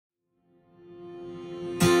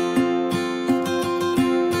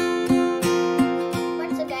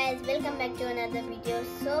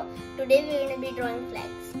today we're going to be drawing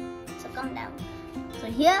flags. So come down. So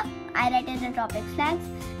here I write the topic flags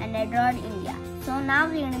and I draw India. So now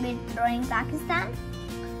we're going to be drawing Pakistan.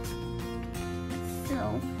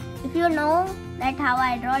 So if you know that how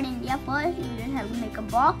I draw India, first you just have to make a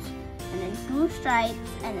box and then 2 stripes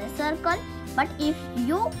and a circle. But if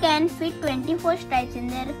you can fit 24 stripes in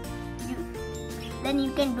there, then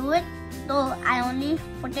you can do it. So I only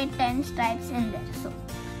put 10 stripes in there. So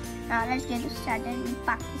now let's get started with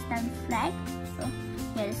Pakistan flag. So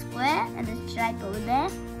here is square and a stripe over there.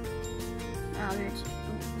 Now let's do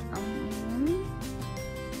a moon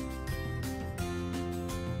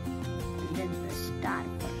and then the star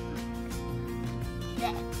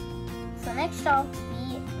there. So next off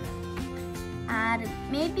we are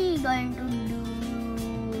maybe going to do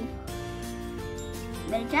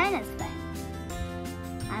the China's flag.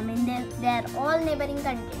 I mean they're all neighboring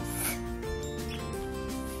countries.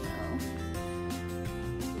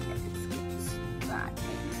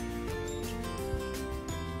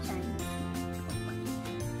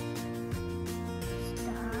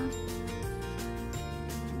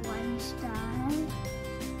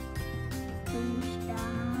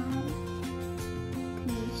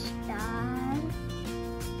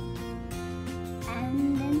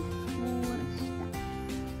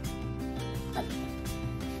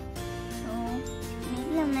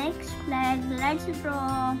 Next flag, let's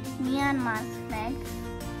draw Myanmar's flag.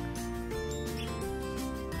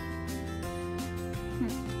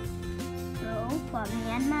 So for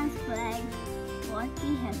Myanmar's flag, what we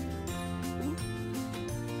have to do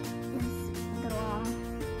is draw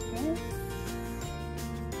this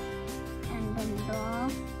and then draw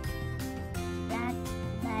that.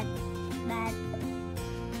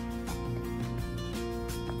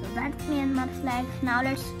 So that's Myanmar's flag. Now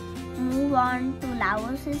let's move on to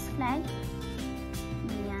Laos's flag.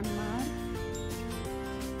 Myanmar.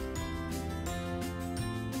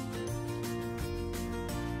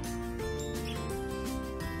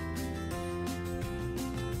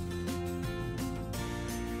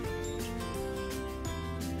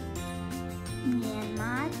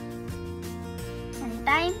 Myanmar. And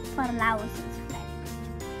time for Laos's flag.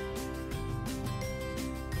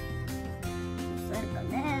 Circle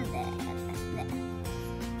there.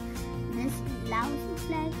 This Laos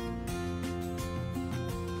flag.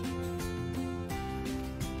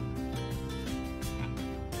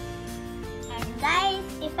 And guys,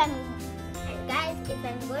 if I'm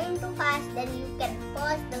going too fast, then you can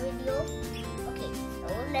pause the video. Okay, so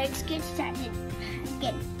let's get started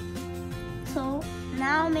again. So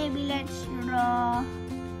now maybe let's draw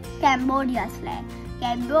Cambodia's flag.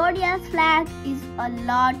 Cambodia's flag is a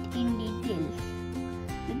lot in detail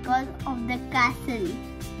because of the castle.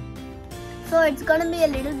 So it's gonna be a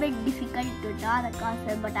little bit difficult to draw the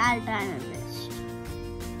castle, but I'll try my best.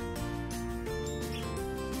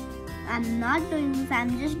 I'm not doing this,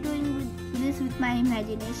 I'm just doing this with my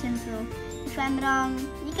imagination. So if I'm wrong,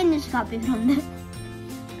 you can just copy from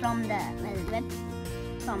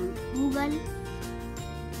Google.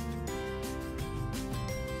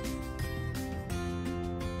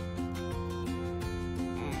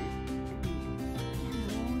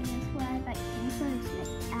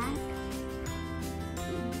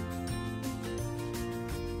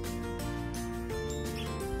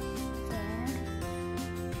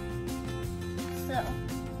 So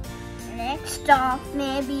next off,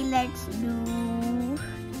 maybe let's do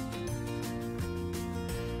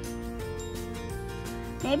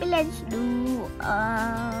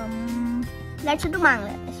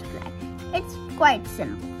Bangladesh flag. It's quite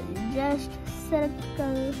simple. Just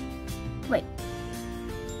circle. Wait,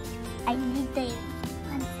 I need the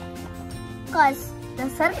 1 second because the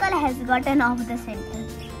circle has gotten off the center.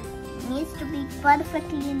 It needs to be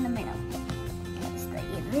perfectly in the middle. That's the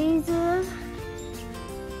eraser.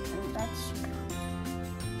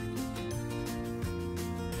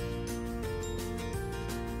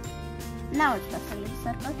 Now it's perfectly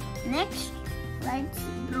circle. Next, let's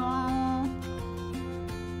draw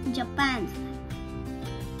Japan's flag.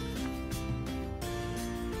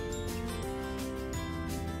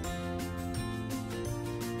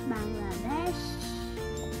 Bangladesh.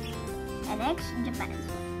 And next, Japan's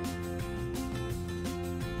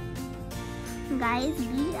flag. Guys,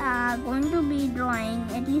 we are going to be drawing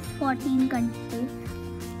at least 14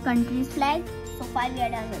 countries flag. So far we are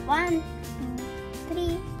done with 1, 2,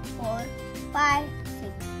 3, 4, 5,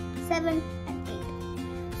 6, 7 and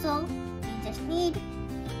 8. So we just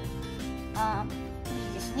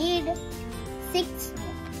need 6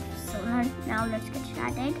 more. So now let's get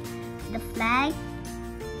started. The flag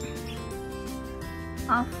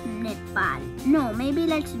of Nepal. No, maybe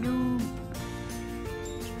let's do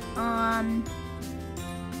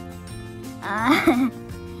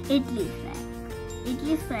Italy flag.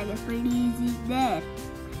 Italy's flag is pretty easy there.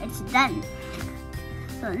 It's done.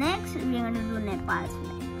 So next we are going to do Nepal's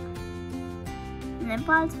flag.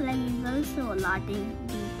 Nepal's flag is also a lot in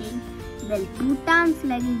detail. Well, Bhutan's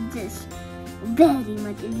flag is just very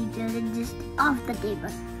much in detail. It's just off the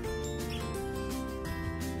table.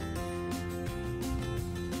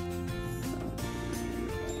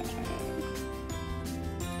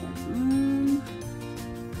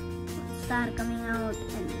 Star coming out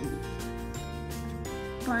and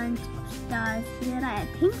bunch of stars here. I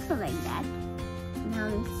think so, like that. Now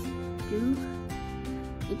let's do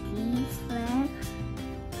Italy's flag.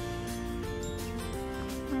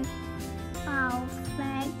 Our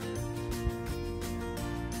flag.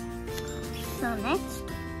 So next,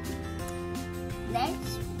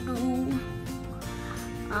 let's do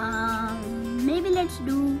maybe let's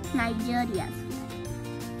do Nigeria's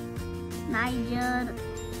flag. Niger.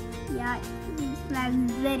 Yeah, his flag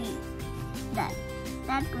is very done.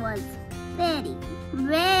 That was very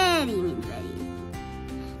easy.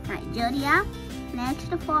 Nigeria.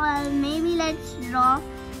 Next of all, maybe let's draw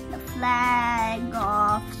the flag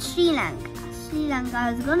of Sri Lanka. Sri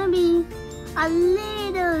Lanka is gonna be a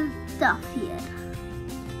little tough here.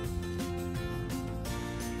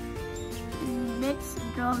 Let's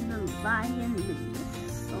draw the lion with the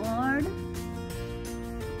sword.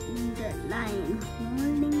 The lion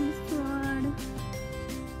holding the sword.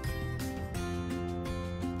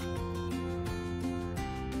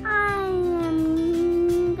 I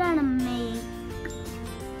am gonna make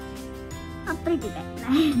a pretty bad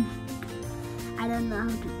lion. I don't know how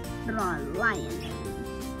to draw a lion.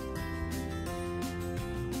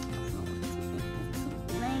 So let's make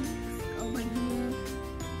some legs over here.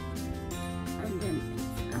 And then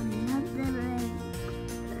another leg.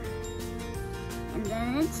 And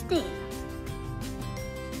then its tail.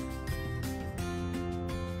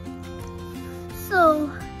 So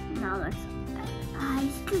now let's add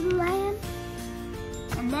eyes to the lion.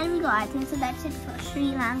 And there we go. I think so that's it for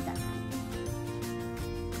Sri Lanka.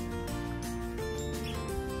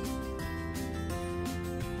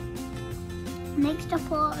 Next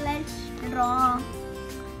of all, let's draw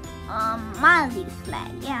Maldives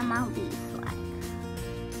flag. Yeah, Maldives flag.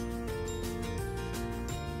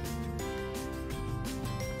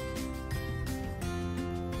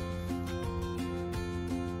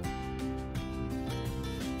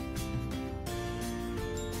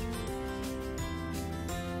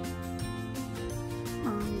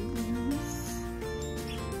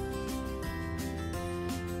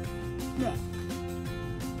 There.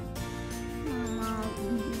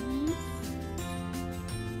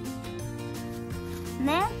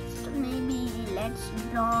 Next, maybe let's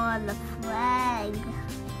draw the flag.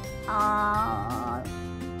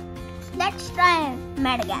 Let's try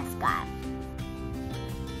Madagascar.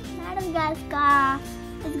 Madagascar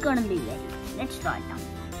is gonna be very good. Let's draw it down.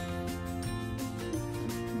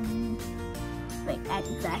 Wait, I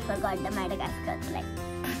forgot the Madagascar flag.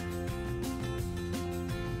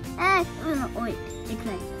 Wait, it's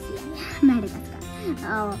like this. Yeah, Madagascar.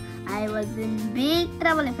 Oh, I was in big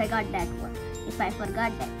trouble if I got that one. If I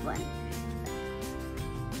forgot that one.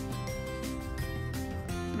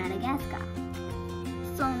 Madagascar.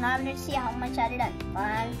 So now let's see how much are we done.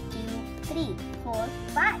 1, 2, 3, 4,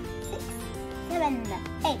 5, 6, 7,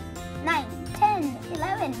 8, 9, 10,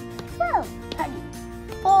 11, 12, 13,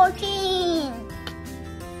 14.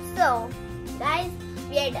 So guys,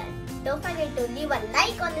 we are done. Don't forget to leave a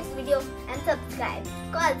like on this video and subscribe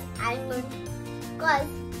cause I will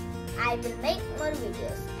make more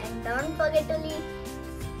videos. And don't forget to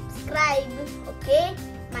subscribe, okay?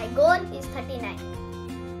 My goal is 39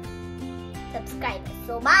 subscribers.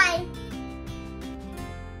 So bye.